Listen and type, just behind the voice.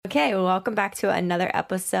Okay, welcome back to another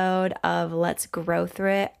episode of Let's Grow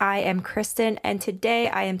Through It. I am Kristen, and today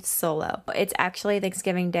I am solo. It's actually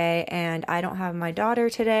Thanksgiving Day, and I don't have my daughter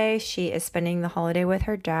today. She is spending the holiday with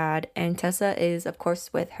her dad, and Tessa is, of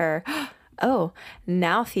course, with her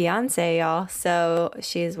now fiance, y'all. So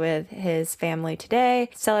she's with his family today,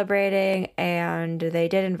 celebrating, and they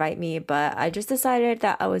did invite me, but I just decided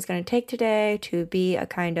that I was going to take today to be a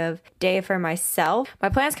kind of day for myself. My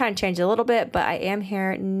plans kind of changed a little bit, but I am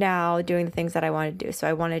here now doing the things that I wanted to do. So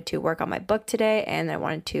I wanted to work on my book today, and I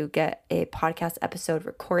wanted to get a podcast episode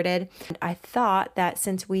recorded. And I thought that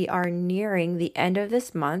since we are nearing the end of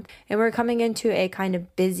this month, and we're coming into a kind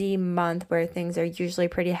of busy month where things are usually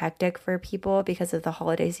pretty hectic for people because of the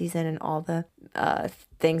holiday season and all the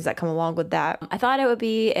things that come along with that, I thought it would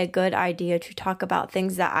be a good idea to talk about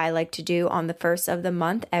things that I like to do on the first of the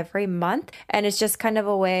month every month. And it's just kind of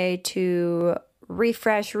a way to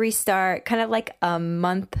refresh, restart, kind of like a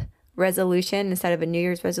month resolution instead of a New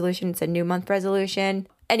Year's resolution. It's a new month resolution.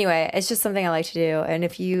 Anyway, it's just something I like to do. And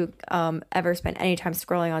if you ever spend any time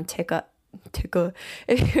scrolling on TikTok,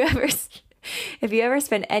 if you ever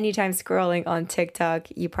spend any time scrolling on TikTok,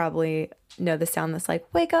 you probably know the sound that's like,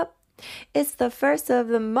 wake up, it's the first of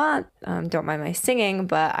the month. Don't mind my singing,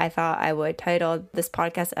 but I thought I would title this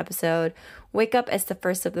podcast episode, Wake Up, It's the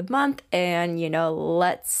First of the Month, and,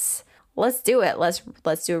 let's do it.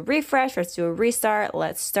 Let's do a refresh. Let's do a restart.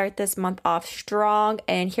 Let's start this month off strong.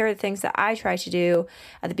 And here are the things that I try to do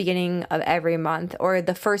at the beginning of every month or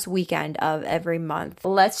the first weekend of every month.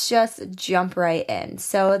 Let's just jump right in.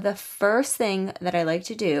 So the first thing that I like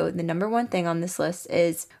to do, the number one thing on this list,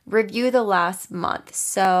 is review the last month.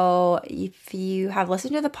 So if you have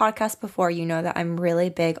listened to the podcast before, you know that I'm really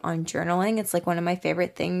big on journaling. It's like one of my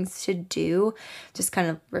favorite things to do. Just kind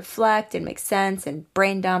of reflect and make sense and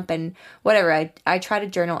brain dump and whatever. I try to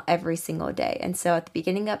journal every single day. And so at the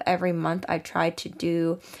beginning of every month, I try to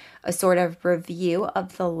do a sort of review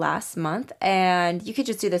of the last month. And you could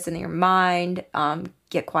just do this in your mind,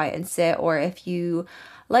 get quiet and sit. Or if you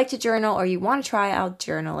like to journal or you want to try out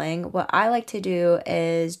journaling, what I like to do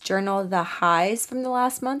is journal the highs from the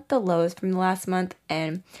last month, the lows from the last month,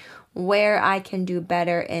 and where I can do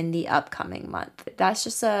better in the upcoming month. That's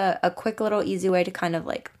just a quick little easy way to kind of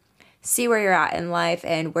like see where you're at in life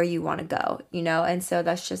and where you want to go, and so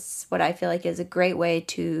that's just what I feel like is a great way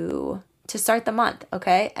to start the month,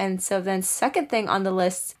 okay? And so then second thing on the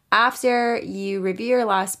list, after you review your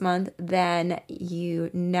last month, then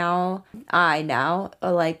I now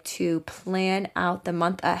like to plan out the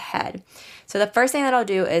month ahead. So the first thing that I'll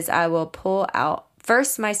do is I will pull out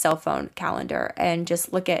first my cell phone calendar and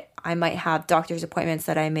just look at, I might have doctor's appointments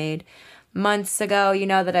that I made months ago,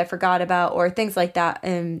 that I forgot about, or things like that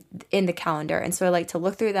in the calendar. And so I like to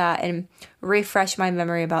look through that and refresh my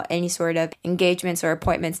memory about any sort of engagements or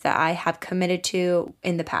appointments that I have committed to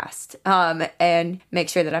in the past, and make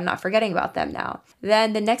sure that I'm not forgetting about them now.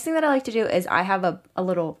 Then the next thing that I like to do is I have a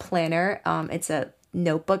little planner. It's a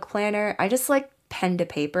notebook planner. I just like pen to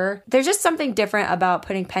paper. There's just something different about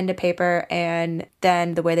putting pen to paper and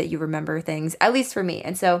then the way that you remember things, at least for me.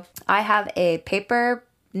 And so I have a paper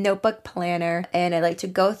notebook planner, and I like to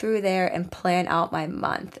go through there and plan out my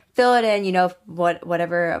month. Fill it in,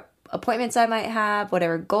 whatever appointments I might have,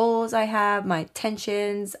 whatever goals I have, my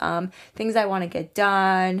intentions, things I want to get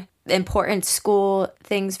done, important school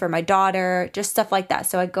things for my daughter, just stuff like that.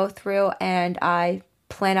 So I go through and I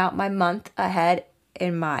plan out my month ahead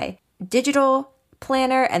in my digital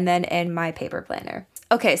planner and then in my paper planner.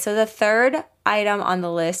 Okay, so the third item on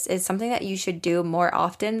the list is something that you should do more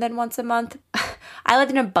often than once a month. I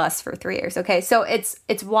lived in a bus for 3 years, okay? So it's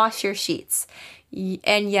wash your sheets.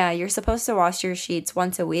 And yeah, you're supposed to wash your sheets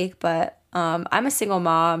once a week, but I'm a single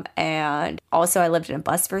mom, and also I lived in a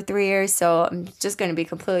bus for 3 years, so I'm just going to be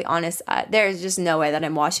completely honest. There's just no way that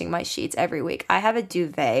I'm washing my sheets every week. I have a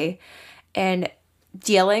duvet, and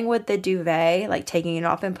dealing with the duvet, like taking it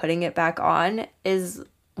off and putting it back on, is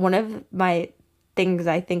one of my things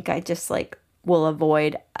I think I just like will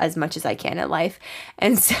avoid as much as I can in life.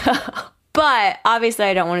 And so, but obviously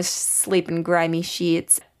I don't want to sleep in grimy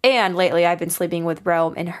sheets. And lately I've been sleeping with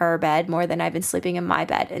Rome in her bed more than I've been sleeping in my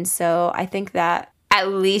bed. And so I think that at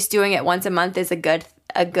least doing it once a month is a good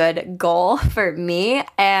goal for me.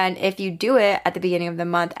 And if you do it at the beginning of the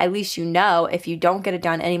month, at least if you don't get it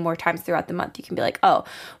done any more times throughout the month, you can be like, oh,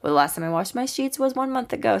 well, the last time I washed my sheets was 1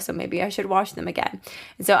 month ago, so maybe I should wash them again.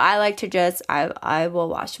 And so I like to I will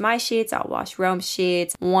wash my sheets, I'll wash Rome's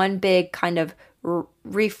sheets, one big kind of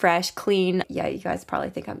refresh, clean. Yeah, you guys probably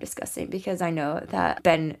think I'm disgusting because I know that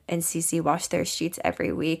Ben and Cece wash their sheets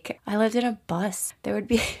every week. I lived in a bus. There would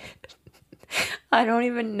be I don't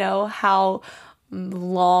even know how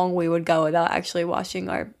long we would go without actually washing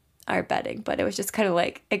our bedding. But it was just kind of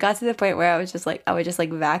like, it got to the point where I was just like, I would just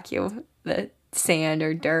like vacuum the sand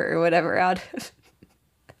or dirt or whatever out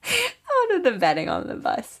of the bedding on the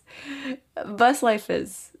bus. Bus life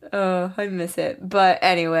is, I miss it. But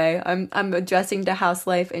anyway, I'm adjusting to house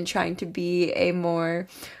life and trying to be a more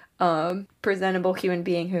presentable human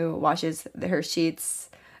being who washes her sheets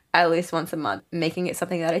at least once a month. Making it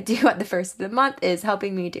something that I do at the first of the month is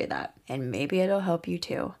helping me do that. And maybe it'll help you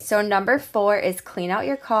too. So number 4 is clean out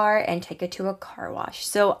your car and take it to a car wash.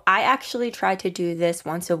 So I actually try to do this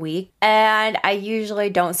once a week, and I usually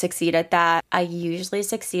don't succeed at that. I usually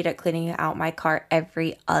succeed at cleaning out my car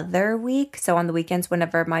every other week. So on the weekends,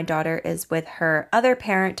 whenever my daughter is with her other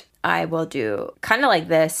parent, I will do kind of like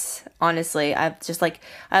this. Honestly, I've just like,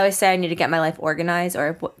 I always say I need to get my life organized,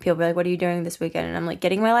 or people be like, what are you doing this weekend? And I'm like,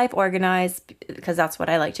 getting my life organized, because that's what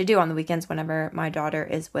I like to do on the weekends whenever my daughter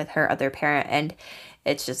is with her other parent. And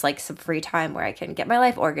it's just like some free time where I can get my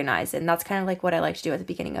life organized. And that's kind of like what I like to do at the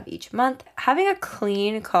beginning of each month. Having a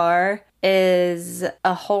clean car is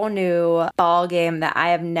a whole new ball game that I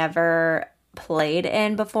have never played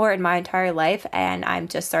in before in my entire life, and I'm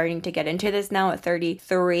just starting to get into this now at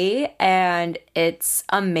 33, and it's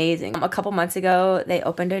amazing. A couple months ago, they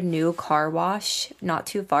opened a new car wash not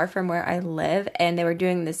too far from where I live, and they were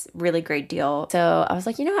doing this really great deal. So I was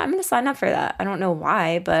like, you know what, I'm gonna sign up for that. I don't know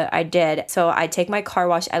why, but I did. So I take my car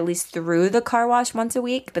wash at least through the car wash once a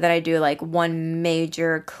week, but then I do like one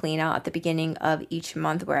major clean out at the beginning of each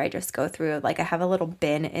month where I just go through, like I have a little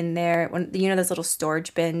bin in there, when you know those little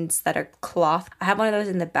storage bins that are cloth. I have one of those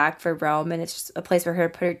in the back for Rome, and it's just a place for her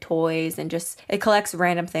to put her toys, and just it collects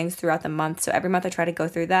random things throughout the month. So every month I try to go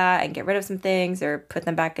through that and get rid of some things or put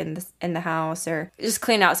them back in the house, or just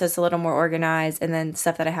clean out so it's a little more organized. And then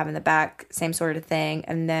stuff that I have in the back, same sort of thing.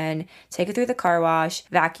 And then take it through the car wash,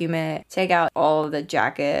 vacuum it, take out all of the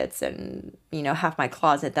jackets and half my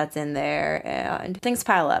closet that's in there, and things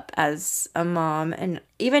pile up as a mom, and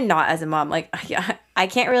even not as a mom. Like, I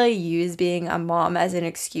can't really use being a mom as an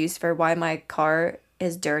excuse for why my car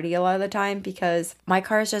is dirty a lot of the time, because my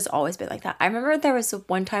car has just always been like that. I remember there was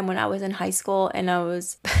one time when I was in high school, and I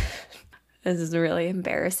was this is really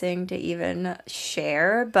embarrassing to even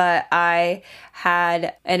share, but I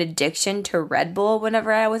had an addiction to Red Bull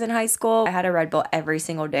whenever I was in high school. I had a Red Bull every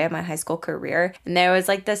single day of my high school career. And there was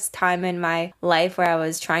like this time in my life where I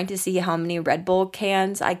was trying to see how many Red Bull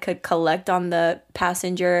cans I could collect on the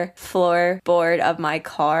passenger floorboard of my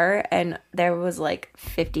car. And there was like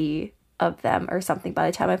 50 of them or something by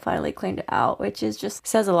the time I finally cleaned it out, which is just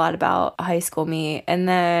says a lot about high school me. And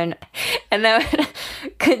then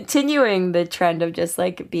continuing the trend of just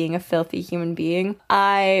like being a filthy human being,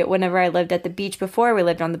 whenever I lived at the beach before we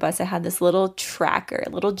lived on the bus, I had this little tracker,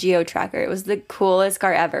 little geo tracker. It was the coolest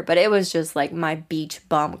car ever, but it was just like my beach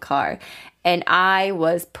bum car. And I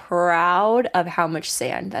was proud of how much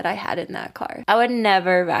sand that I had in that car. I would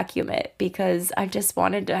never vacuum it because I just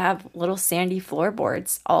wanted to have little sandy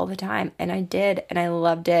floorboards all the time. And I did, and I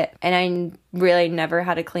loved it. And I really never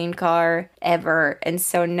had a clean car ever. And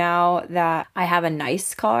so now that I have a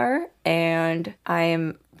nice car and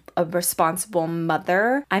I'm a responsible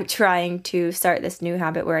mother, I'm trying to start this new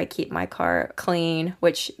habit where I keep my car clean,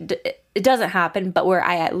 which it doesn't happen, but where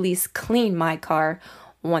I at least clean my car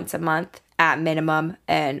once a month at minimum,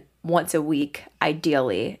 and once a week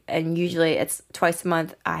ideally. And usually it's twice a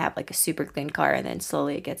month. I have like a super clean car, and then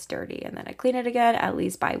slowly it gets dirty, and then I clean it again at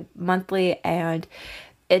least bi-monthly. And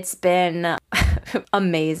it's been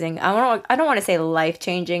amazing. I don't want to say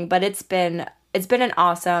life-changing, but it's been an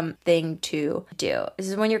awesome thing to do. This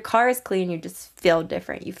is when your car is clean, you just feel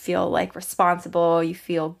different. You feel like responsible. You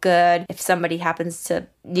feel good. If somebody happens to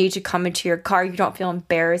need to come into your car, you don't feel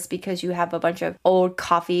embarrassed because you have a bunch of old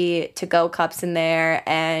coffee to-go cups in there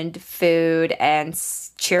and food and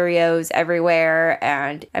Cheerios everywhere.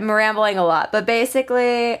 And I'm rambling a lot, but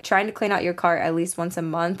basically trying to clean out your car at least once a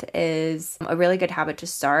month is a really good habit to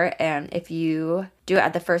start. And if you do it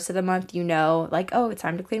at the first of the month, like, oh, it's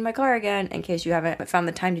time to clean my car again, in case you haven't found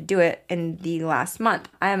the time to do it in the last month.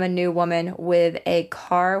 I am a new woman with a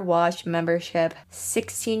car wash membership.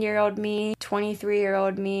 16-year-old me,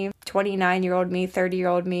 23-year-old me, 29-year-old me,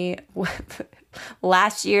 30-year-old me,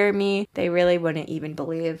 last year me, they really wouldn't even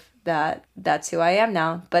believe that that's who I am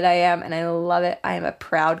now, but I am, and I love it. I am a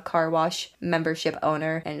proud car wash membership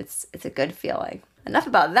owner, and it's a good feeling. enough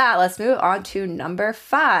about that. Let's move on to number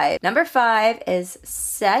 5. Number 5 is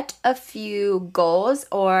set a few goals,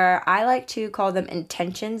 or I like to call them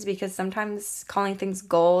intentions, because sometimes calling things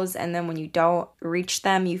goals and then when you don't reach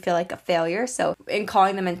them, you feel like a failure. So in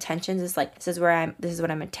calling them intentions, it's like, this is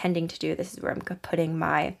what I'm intending to do. This is where I'm putting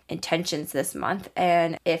my intentions this month.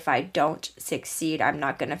 And if I don't succeed, I'm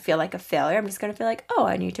not going to feel like a failure. I'm just going to feel like, oh,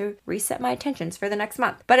 I need to reset my intentions for the next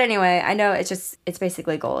month. But anyway, I know it's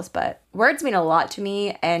basically goals, but words mean a lot to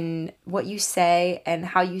me, and what you say and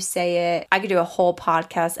how you say it. I could do a whole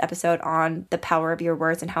podcast episode on the power of your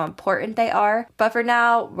words and how important they are. But for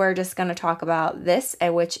now, we're just going to talk about this,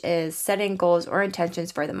 which is setting goals or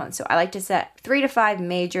intentions for the month. So I like to set 3 to 5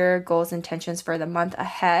 major goals and intentions for the month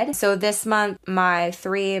ahead. So this month, my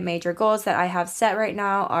 3 major goals that I have set right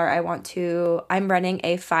now are I'm running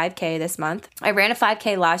a 5K this month. I ran a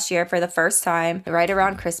 5K last year for the first time, right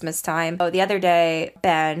around Christmas time. So the other day,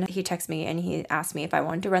 Ben, he texted me and he asked me if I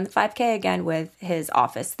wanted to run the 5K again with his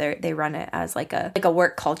office. They run it as like a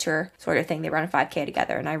work culture sort of thing. They run a 5K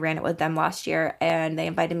together, and I ran it with them last year, and they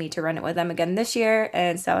invited me to run it with them again this year.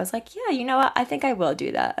 And so I was like, yeah, you know what? I think I will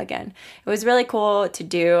do that again. It was really cool to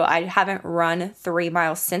do. I haven't run 3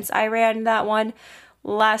 miles since I ran that one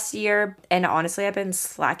last year, and honestly, I've been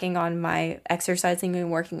slacking on my exercising and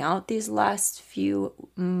working out these last few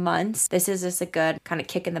months. This is just a good kind of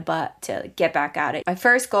kick in the butt to get back at it. My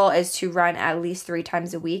first goal is to run at least 3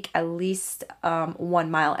 times a week, at least 1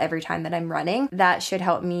 mile every time that I'm running. That should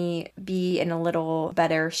help me be in a little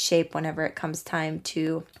better shape whenever it comes time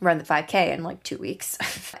to run the 5K in like 2 weeks.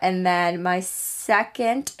 And then my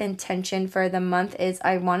second intention for the month is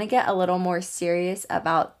I want to get a little more serious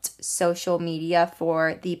about social media for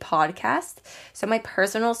the podcast. So my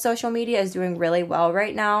personal social media is doing really well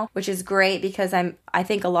right now, which is great because I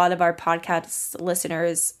think a lot of our podcast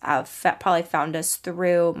listeners have probably found us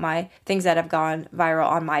through my things that have gone viral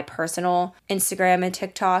on my personal Instagram and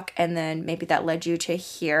TikTok, and then maybe that led you to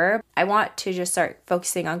here. I want to just start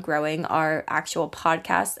focusing on growing our actual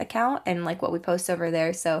podcast account and like what we post over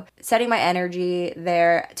there. So setting my energy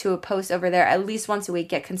there to post over there at least once a week,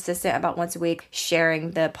 get consistent about once a week,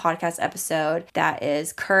 sharing the podcast episode that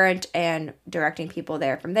is current and directing people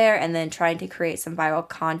there from there, and then trying to create some viral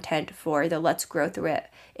content for the Let's Grow Through It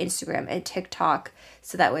Instagram and TikTok,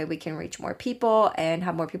 so that way we can reach more people and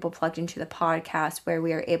have more people plugged into the podcast where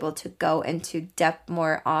we are able to go into depth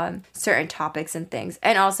more on certain topics and things.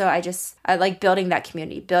 And also I like building that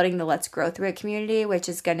community, building the Let's Grow Through It community, which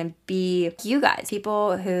is going to be you guys,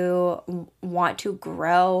 people who want to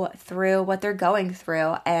grow through what they're going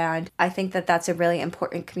through. And I think that that's a really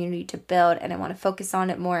important community to build, and I want to focus on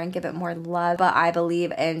it more and give it more love. But I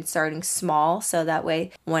believe in starting small, so that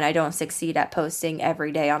way when I don't succeed at posting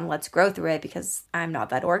every day on Let's Grow Through It, because I'm not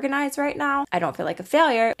that organized right now, I don't feel like a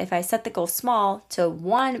failure if I set the goal small to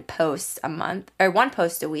 1 post a month or 1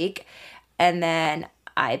 post a week, and then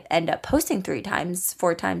I end up posting 3 times,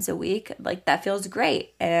 4 times a week. Like, that feels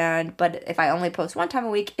great. But if I only post 1 time a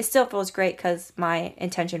week, it still feels great because my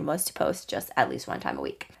intention was to post just at least 1 time a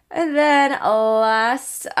week. And then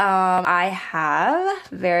last, I have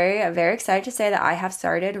very, very excited to say that I have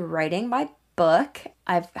started writing my book.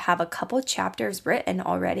 I have a couple chapters written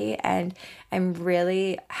already, and I'm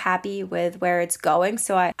really happy with where it's going.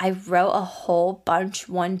 So I wrote a whole bunch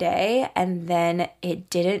one day, and then it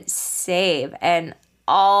didn't save, and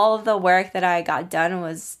all the work that I got done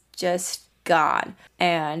was just gone.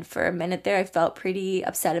 And for a minute there, I felt pretty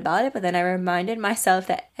upset about it, but then I reminded myself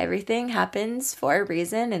that everything happens for a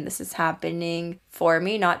reason, and this is happening for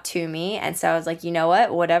me, not to me. And so I was like, you know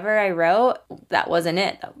what? Whatever I wrote, that wasn't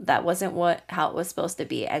it. That wasn't how it was supposed to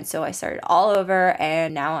be. And so I started all over,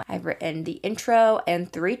 and now I've written the intro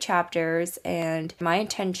and 3 chapters, and my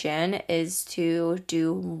intention is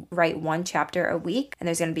to write 1 chapter a week. And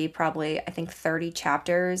there's going to be probably, I think, 30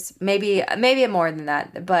 chapters, maybe more than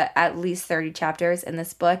that, but at least 30 chapters in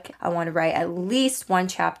this book. I want to write at least 1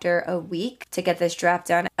 chapter a week to get this draft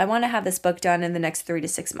done. I want to have this book done in the next 3 to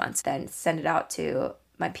 6 months, then send it out to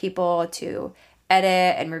my people to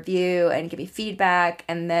edit and review and give me feedback,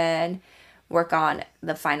 and then work on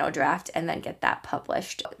the final draft and then get that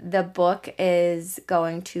published. The book is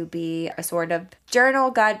going to be a sort of journal,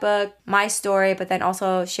 guidebook, my story, but then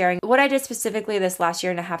also sharing what I did specifically this last year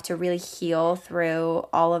and a half to really heal through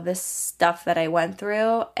all of this stuff that I went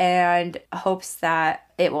through, and hopes that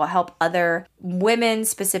it will help other women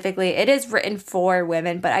specifically. It is written for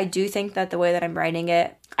women, but I do think that the way that I'm writing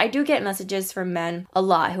it, I do get messages from men a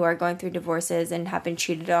lot who are going through divorces and have been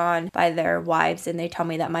cheated on by their wives, and they tell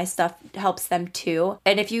me that my stuff helps them too. you.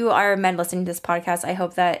 And if you are men listening to this podcast, I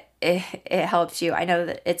hope that it helps you. I know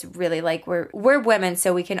that it's really like we're women,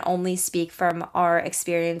 so we can only speak from our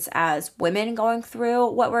experience as women going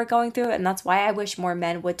through what we're going through. And that's why I wish more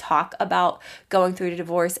men would talk about going through a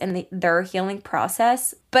divorce and their healing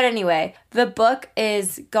process. But anyway, the book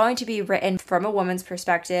is going to be written from a woman's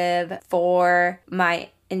perspective. For my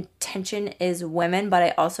intention is women, but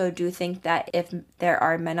I also do think that if there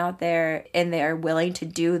are men out there and they are willing to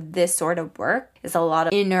do this sort of work, it's a lot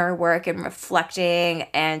of inner work and reflecting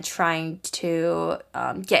and trying to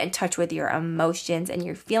get in touch with your emotions and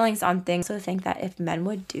your feelings on things. So I think that if men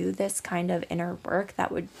would do this kind of inner work, that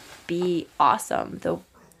would be awesome.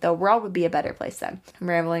 The world would be a better place then. I'm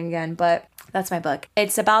rambling again, but that's my book.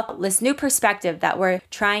 It's about this new perspective that we're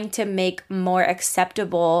trying to make more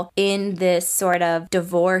acceptable in this sort of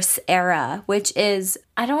divorce era, which is,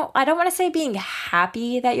 I don't want to say being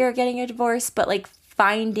happy that you're getting a divorce, but like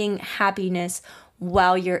finding happiness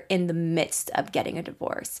while you're in the midst of getting a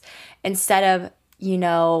divorce, instead of,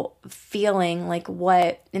 feeling like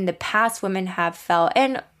what in the past women have felt.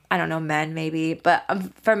 And I don't know, men maybe, but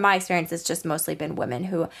from my experience, it's just mostly been women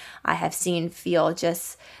who I have seen feel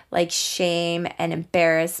just like shame and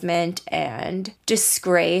embarrassment and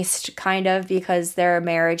disgraced kind of because their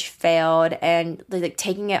marriage failed, and like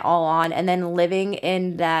taking it all on and then living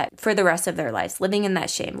in that for the rest of their lives, living in that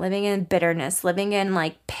shame, living in bitterness, living in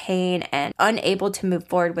like pain and unable to move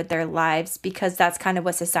forward with their lives because that's kind of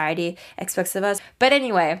what society expects of us. But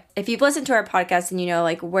anyway, if you've listened to our podcast and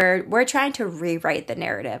like we're trying to rewrite the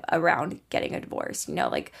narrative around getting a divorce,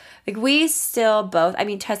 like we still both, I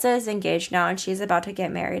mean, Tessa is engaged now and she's about to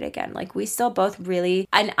get married again. Like we still both really,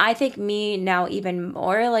 and I think me now even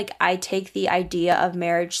more, like I take the idea of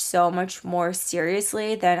marriage so much more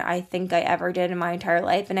seriously than I think I ever did in my entire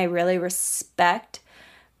life. And I really respect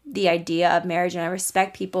the idea of marriage, and I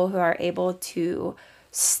respect people who are able to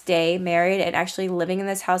stay married and actually living in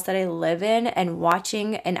this house that I live in and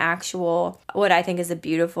watching an actual, what I think is a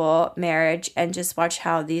beautiful marriage, and just watch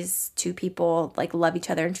how these two people like love each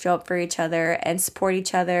other and show up for each other and support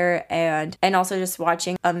each other, and also just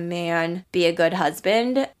watching a man be a good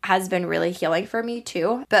husband has been really healing for me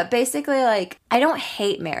too. But basically, like, I don't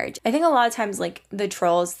hate marriage. I think a lot of times like the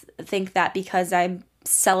trolls think that because I'm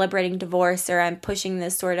celebrating divorce or I'm pushing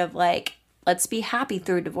this sort of like, let's be happy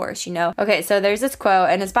through divorce, Okay, so there's this quote,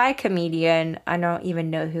 and it's by a comedian. I don't even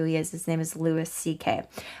know who he is. His name is Louis C.K.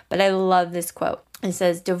 But I love this quote. It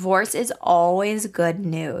says, "Divorce is always good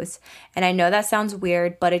news." And I know that sounds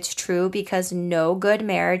weird, but it's true because no good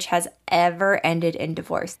marriage has ever ended in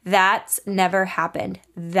divorce. That's never happened.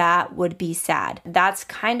 That would be sad. That's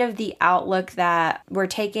kind of the outlook that we're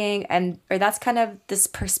taking, or that's kind of this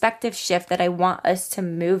perspective shift that I want us to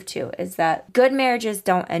move to, is that good marriages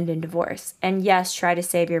don't end in divorce. And yes, try to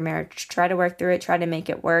save your marriage. Try to work through it. Try to make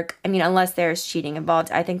it work. I mean, unless there's cheating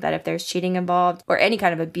involved. I think that if there's cheating involved or any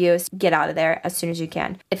kind of abuse, get out of there as soon as you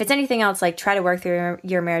can. If it's anything else, like try to work through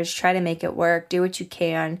your marriage. Try to make it work. Do what you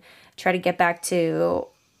can. Try to get back to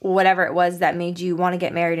whatever it was that made you want to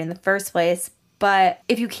get married in the first place. But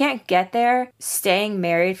if you can't get there, staying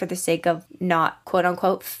married for the sake of not quote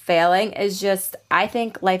unquote failing is just, I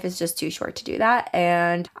think life is just too short to do that.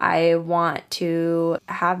 And I want to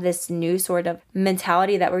have this new sort of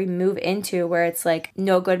mentality that we move into where it's like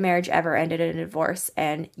no good marriage ever ended in a divorce.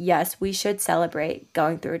 And yes, we should celebrate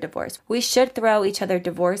going through a divorce. We should throw each other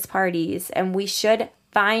divorce parties, and we should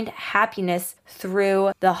find happiness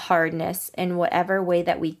through the hardness in whatever way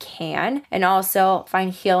that we can, and also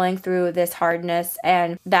find healing through this hardness.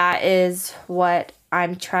 And that is what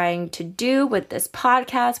I'm trying to do with this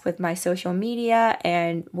podcast, with my social media,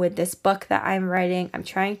 and with this book that I'm writing. I'm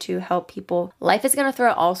trying to help people. Life is going to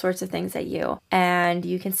throw all sorts of things at you, and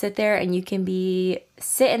you can sit there and you can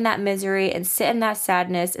sit in that misery and sit in that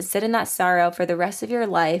sadness and sit in that sorrow for the rest of your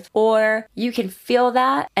life, or you can feel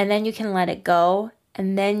that and then you can let it go.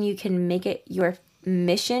 And then you can make it your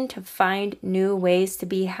mission to find new ways to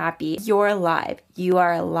be happy. You're alive. You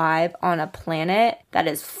are alive on a planet that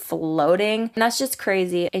is floating. And that's just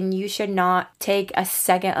crazy. And you should not take a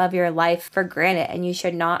second of your life for granted. And you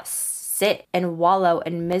should not sit and wallow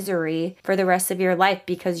in misery for the rest of your life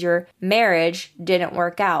because your marriage didn't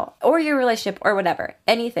work out, or your relationship, or whatever.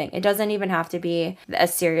 Anything. It doesn't even have to be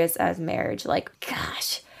as serious as marriage. Like,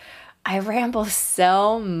 gosh. I ramble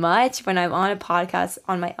so much when I'm on a podcast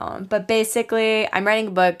on my own. But basically, I'm writing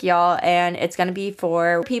a book, y'all, and it's going to be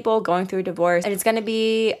for people going through divorce. And it's going to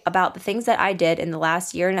be about the things that I did in the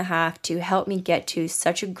last year and a half to help me get to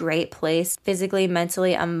such a great place, physically,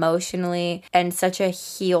 mentally, emotionally, and such a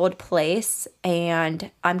healed place. And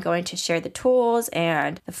I'm going to share the tools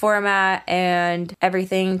and the format and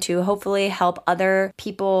everything to hopefully help other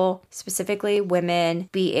people, specifically women,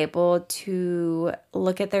 be able to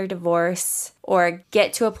look at their divorce or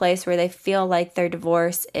get to a place where they feel like their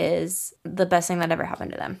divorce is the best thing that ever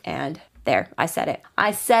happened to them. And there, I said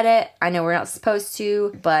it. I know we're not supposed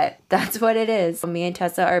to, but that's what it is. Me and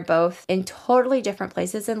Tessa are both in totally different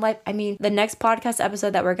places in life. I mean, the next podcast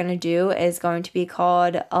episode that we're going to do is going to be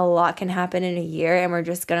called A Lot Can Happen in a Year. And we're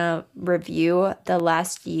just going to review the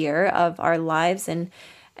last year of our lives and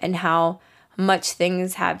how much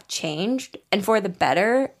things have changed and for the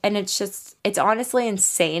better. And it's honestly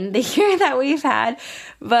insane the year that we've had.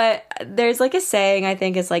 But there's like a saying, I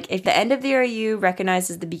think, is like, if the end of the year you recognize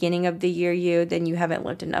as the beginning of the year you, then you haven't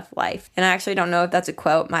lived enough life. And I actually don't know if that's a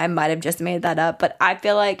quote. I might have just made that up, but I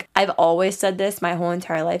feel like I've always said this my whole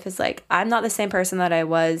entire life is like, I'm not the same person that I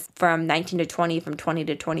was from 19 to 20, from 20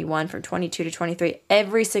 to 21, from 22 to 23.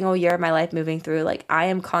 Every single year of my life moving through, like I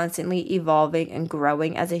am constantly evolving and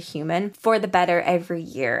growing as a human for the better every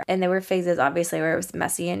year. And there were phases obviously where it was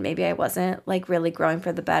messy and maybe I wasn't like really growing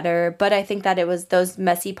for the better, but I think that it was those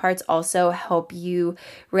messy parts also help you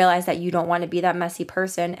realize that you don't want to be that messy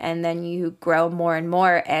person, and then you grow more and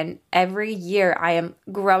more. And every year I am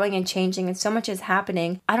growing and changing and so much is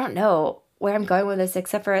happening. I don't know where I'm going with this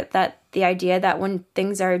except for that the idea that when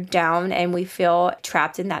things are down and we feel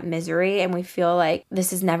trapped in that misery and we feel like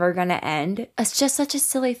this is never going to end, it's just such a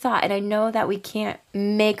silly thought. And I know that we can't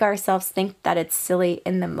make ourselves think that it's silly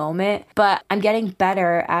in the moment, but I'm getting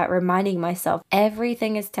better at reminding myself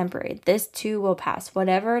everything is temporary. This too will pass.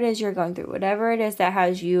 Whatever it is you're going through, whatever it is that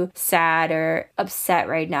has you sad or upset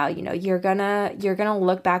right now, you know, you're gonna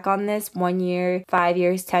look back on this 1 year, 5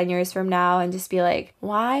 years, 10 years from now and just be like,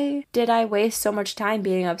 why did I waste so much time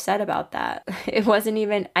being upset about that? It wasn't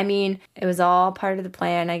even, I mean, it was all part of the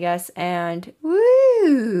plan, I guess. And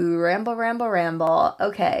woo, ramble.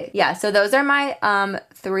 Okay. Yeah. So those are my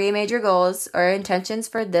 3 major goals or intentions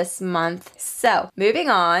for this month. So moving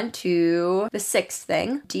on to the 6th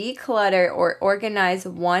thing, declutter or organize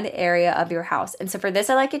one area of your house. And so for this,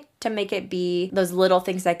 I like it to make it be those little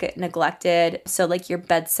things that get neglected. So like your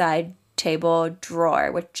bedside table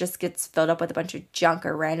drawer, which just gets filled up with a bunch of junk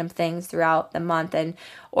or random things throughout the month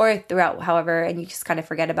or throughout however, and you just kind of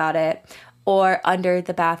forget about it. Or under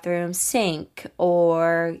the bathroom sink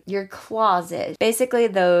or your closet. Basically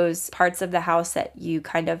those parts of the house that you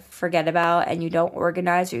kind of forget about and you don't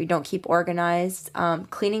organize or you don't keep organized,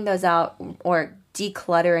 cleaning those out or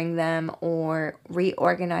decluttering them or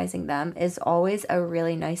reorganizing them is always a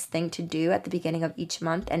really nice thing to do at the beginning of each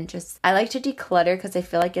month. And just, I like to declutter because I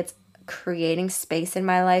feel like it's creating space in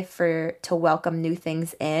my life to welcome new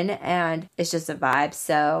things in, and it's just a vibe.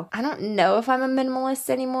 So I don't know if I'm a minimalist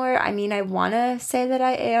anymore. I mean, I want to say that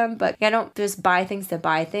I am, but I don't just buy things to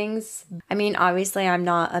buy things. I mean, obviously I'm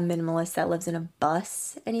not a minimalist that lives in a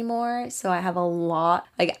bus anymore, so I have a lot,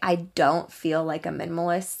 like I don't feel like a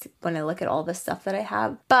minimalist when I look at all the stuff that I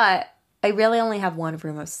have, but I really only have one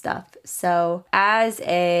room of stuff. So as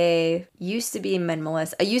I used to be major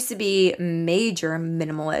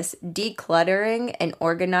minimalist, decluttering and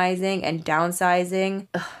organizing and downsizing,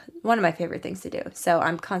 one of my favorite things to do. So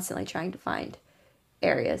I'm constantly trying to find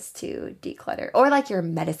areas to declutter. Or like your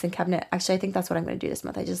medicine cabinet. Actually, I think that's what I'm going to do this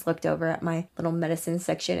month. I just looked over at my little medicine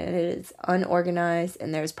section and it is unorganized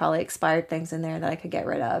and there's probably expired things in there that I could get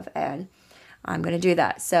rid of, and I'm going to do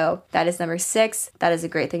that. So that is number 6. That is a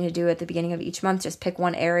great thing to do at the beginning of each month. Just pick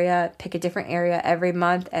one area, pick a different area every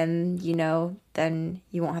month, and then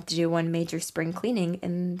you won't have to do one major spring cleaning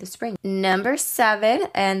in the spring. Number 7,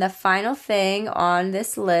 and the final thing on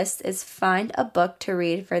this list, is find a book to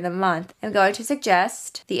read for the month. I'm going to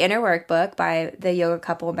suggest The Inner Workbook by the yoga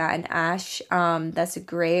couple Matt and Ash. That's a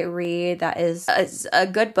great read. That is a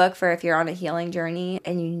good book for if you're on a healing journey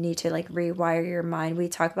and you need to like rewire your mind. We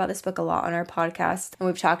talk about this book a lot on our podcast, and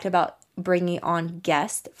we've talked about bringing on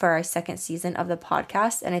guests for our 2nd season of the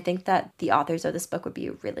podcast. And I think that the authors of this book would be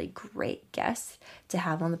a really great guest to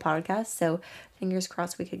have on the podcast. So fingers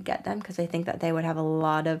crossed we could get them, because I think that they would have a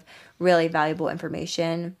lot of really valuable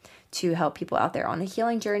information to help people out there on a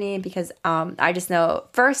healing journey. Because I just know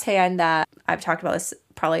firsthand that I've talked about this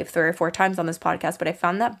probably 3 or 4 times on this podcast, but I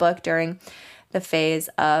found that book during the phase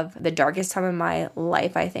of the darkest time of my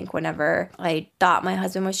life, I think, whenever I thought my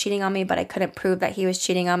husband was cheating on me, but I couldn't prove that he was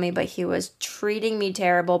cheating on me, but he was treating me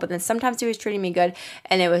terrible. But then sometimes he was treating me good,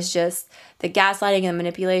 and it was just the gaslighting and the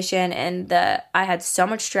manipulation, and I had so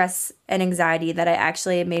much stress and anxiety that I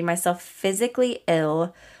actually made myself physically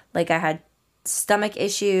ill. Like I had stomach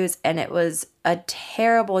issues, and it was a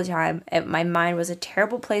terrible time. My mind was a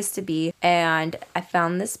terrible place to be. And I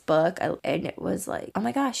found this book, and it was like, oh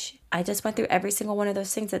my gosh, I just went through every single one of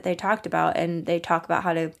those things that they talked about. And they talk about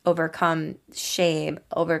how to overcome shame,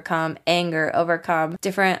 overcome anger, overcome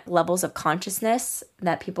different levels of consciousness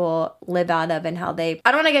that people live out of, and how I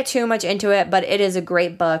don't want to get too much into it, but it is a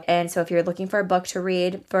great book. And so if you're looking for a book to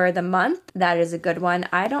read for the month, that is a good one.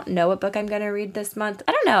 I don't know what book I'm going to read this month.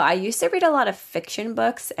 I don't know. I used to read a lot of fiction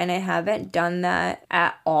books, and I haven't done that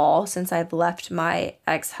at all since I've left my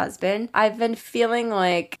ex-husband. I've been feeling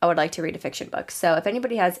like I would like to read a fiction book. So if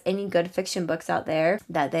anybody has any good fiction books out there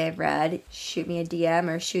that they've read, shoot me a DM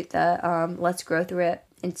or shoot the Let's Grow Through It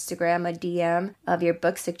Instagram a DM of your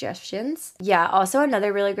book suggestions. Yeah, also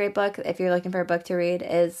another really great book, if you're looking for a book to read,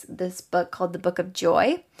 is this book called The Book of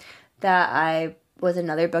Joy. Was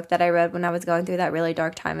another book that I read when I was going through that really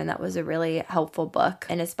dark time, and that was a really helpful book.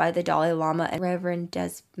 And it's by the Dalai Lama and Reverend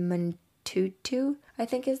Desmond Tutu, I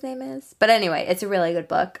think his name is. But anyway, it's a really good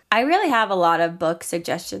book. I really have a lot of book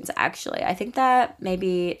suggestions, actually. I think that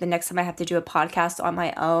maybe the next time I have to do a podcast on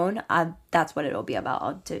my own, that's what it'll be about.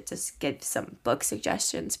 I'll just give some book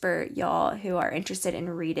suggestions for y'all who are interested in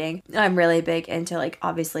reading. I'm really big into, like,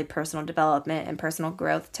 obviously personal development and personal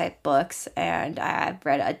growth type books, and I've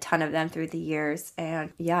read a ton of them through the years.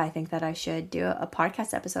 And yeah, I think that I should do a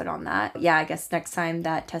podcast episode on that. Yeah, I guess next time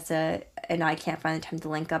that Tessa and I can't find the time to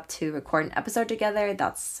link up to record an episode together,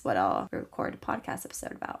 that's what I'll record a podcast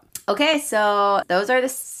episode about. Okay, so those are the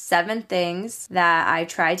 7 things that I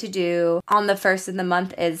try to do on the first of the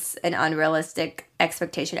month. Is an unrealistic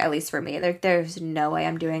expectation, at least for me. There's no way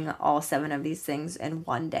I'm doing all 7 of these things in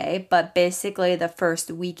one day. But basically, the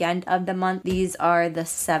first weekend of the month, these are the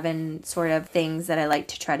 7 sort of things that I like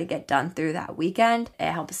to try to get done through that weekend.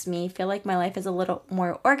 It helps me feel like my life is a little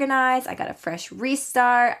more organized. I got a fresh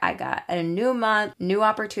restart. I got a new month, new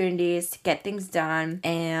opportunities to get things done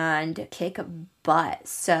and kick butt.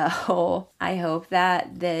 So I hope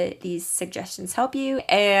that these suggestions help you.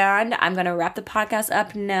 And I'm going to wrap the podcast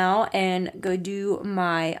up now and go do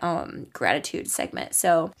my gratitude segment.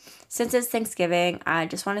 So since it's Thanksgiving, I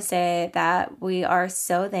just want to say that we are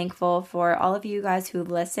so thankful for all of you guys who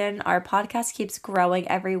listen. Our podcast keeps growing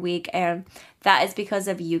every week, and that is because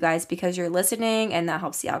of you guys, because you're listening, and that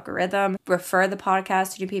helps the algorithm refer the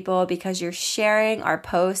podcast to people, because you're sharing our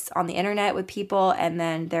posts on the internet with people and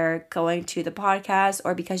then they're going to the podcast,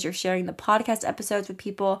 or because you're sharing the podcast episodes with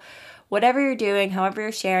people. Whatever you're doing, however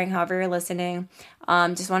you're sharing, however you're listening,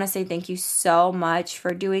 just want to say thank you so much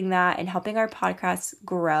for doing that and helping our podcast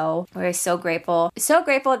grow. We're so grateful. So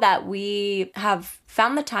grateful that we have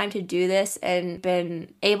found the time to do this and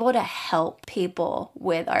been able to help people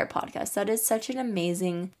with our podcast. That is such an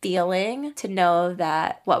amazing feeling to know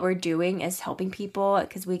that what we're doing is helping people,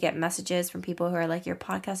 because we get messages from people who are like, your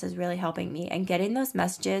podcast is really helping me. And getting those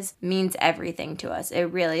messages means everything to us. It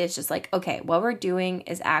really is just like, okay, what we're doing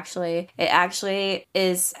is actually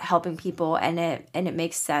is helping people, and it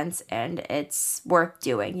makes sense, and it's worth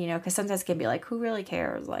doing, because sometimes it can be like, who really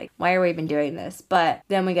cares? Like, why are we even doing this? But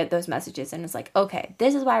then we get those messages and it's like, okay,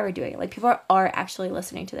 this is why we're doing it. Like, people are actually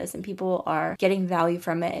listening to this, and people are getting value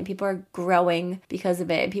from it, and people are growing because of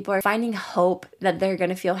it, and people are finding hope that they're going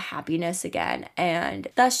to feel happiness again. And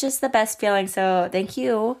that's just the best feeling. So thank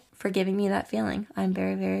you for giving me that feeling. I'm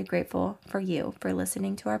very, very grateful for you for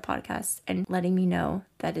listening to our podcast and letting me know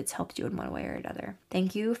that it's helped you in one way or another.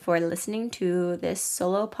 Thank you for listening to this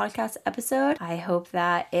solo podcast episode. I hope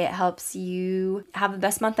that it helps you have the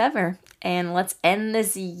best month ever. And let's end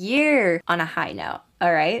this year on a high note.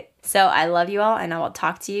 All right. So I love you all, and I will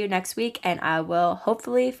talk to you next week, and I will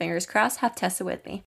hopefully, fingers crossed, have Tessa with me.